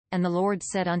And the Lord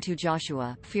said unto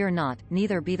Joshua, Fear not,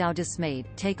 neither be thou dismayed,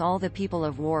 take all the people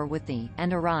of war with thee,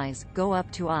 and arise, go up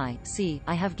to Ai. See,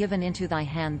 I have given into thy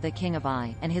hand the king of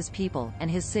Ai, and his people, and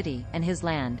his city, and his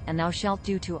land, and thou shalt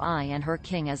do to Ai and her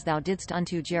king as thou didst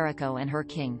unto Jericho and her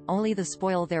king, only the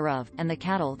spoil thereof, and the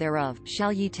cattle thereof,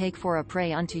 shall ye take for a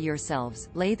prey unto yourselves,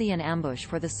 lay thee an ambush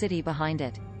for the city behind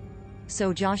it.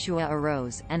 So Joshua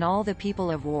arose, and all the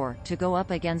people of war, to go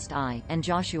up against Ai, and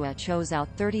Joshua chose out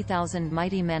 30,000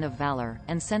 mighty men of valor,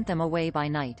 and sent them away by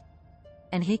night.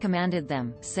 And he commanded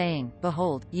them, saying,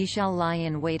 Behold, ye shall lie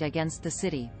in wait against the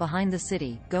city, behind the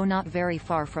city, go not very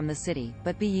far from the city,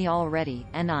 but be ye all ready,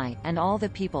 and I, and all the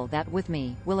people that with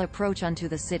me, will approach unto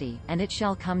the city, and it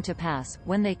shall come to pass,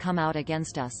 when they come out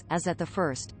against us, as at the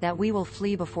first, that we will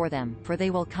flee before them, for they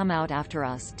will come out after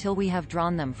us, till we have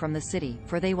drawn them from the city,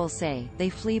 for they will say, They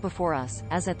flee before us,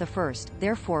 as at the first,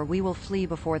 therefore we will flee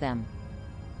before them.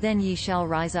 Then ye shall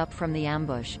rise up from the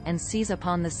ambush, and seize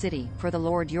upon the city, for the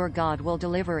Lord your God will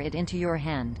deliver it into your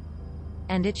hand.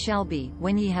 And it shall be,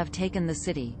 when ye have taken the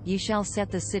city, ye shall set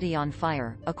the city on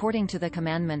fire, according to the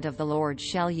commandment of the Lord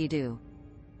shall ye do.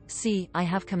 See, I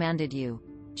have commanded you.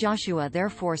 Joshua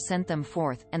therefore sent them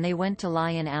forth, and they went to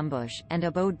lie in ambush, and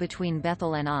abode between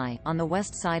Bethel and Ai, on the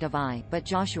west side of Ai, but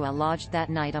Joshua lodged that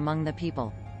night among the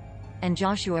people. And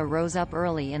Joshua rose up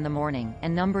early in the morning,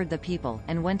 and numbered the people,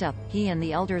 and went up, he and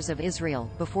the elders of Israel,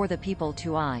 before the people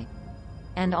to Ai.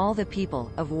 And all the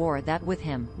people of war that with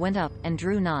him, went up, and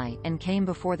drew nigh, and came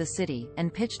before the city,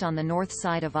 and pitched on the north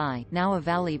side of Ai, now a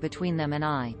valley between them and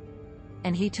Ai.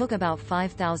 And he took about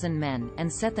 5,000 men,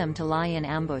 and set them to lie in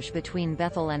ambush between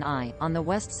Bethel and Ai, on the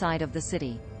west side of the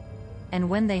city. And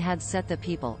when they had set the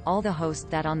people, all the host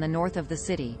that on the north of the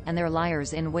city, and their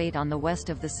liers in wait on the west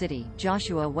of the city,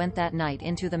 Joshua went that night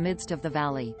into the midst of the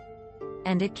valley.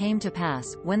 And it came to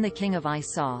pass, when the king of Ai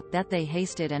saw, that they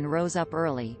hasted and rose up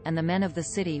early, and the men of the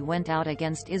city went out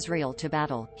against Israel to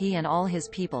battle, he and all his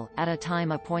people, at a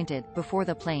time appointed, before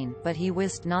the plain, but he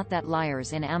wist not that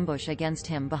liers in ambush against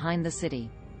him behind the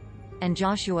city. And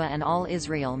Joshua and all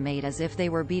Israel made as if they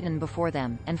were beaten before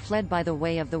them, and fled by the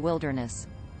way of the wilderness.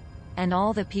 And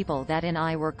all the people that in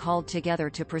Ai were called together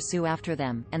to pursue after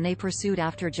them, and they pursued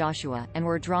after Joshua, and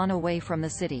were drawn away from the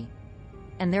city.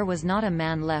 And there was not a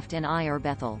man left in Ai or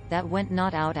Bethel, that went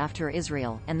not out after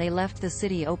Israel, and they left the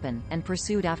city open, and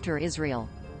pursued after Israel.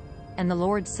 And the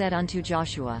Lord said unto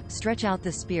Joshua, Stretch out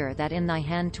the spear that in thy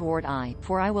hand toward Ai,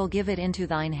 for I will give it into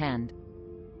thine hand.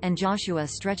 And Joshua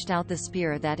stretched out the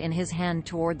spear that in his hand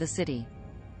toward the city.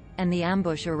 And the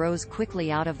ambush arose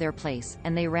quickly out of their place,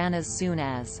 and they ran as soon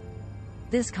as.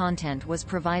 This content was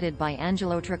provided by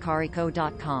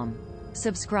angelotricarico.com.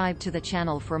 Subscribe to the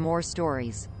channel for more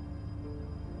stories.